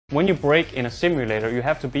When you brake in a simulator, you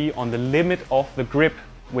have to be on the limit of the grip,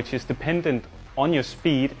 which is dependent on your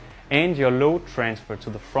speed and your load transfer to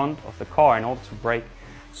the front of the car in order to brake.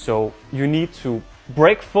 So you need to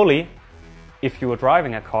brake fully if you are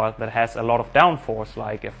driving a car that has a lot of downforce,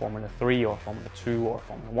 like a Formula 3 or Formula 2 or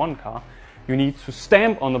Formula 1 car. You need to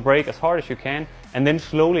stamp on the brake as hard as you can and then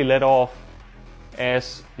slowly let off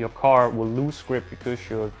as your car will lose grip because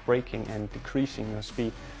you're braking and decreasing your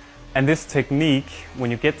speed. And this technique,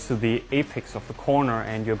 when you get to the apex of the corner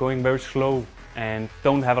and you're going very slow and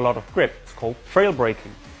don't have a lot of grip, it's called trail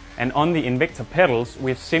braking. And on the Invicta pedals,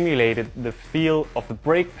 we've simulated the feel of the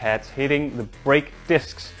brake pads hitting the brake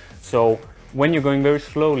discs. So when you're going very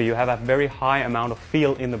slowly, you have a very high amount of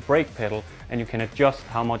feel in the brake pedal, and you can adjust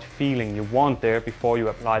how much feeling you want there before you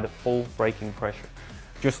apply the full braking pressure,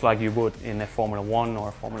 just like you would in a Formula 1 or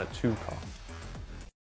a Formula 2 car.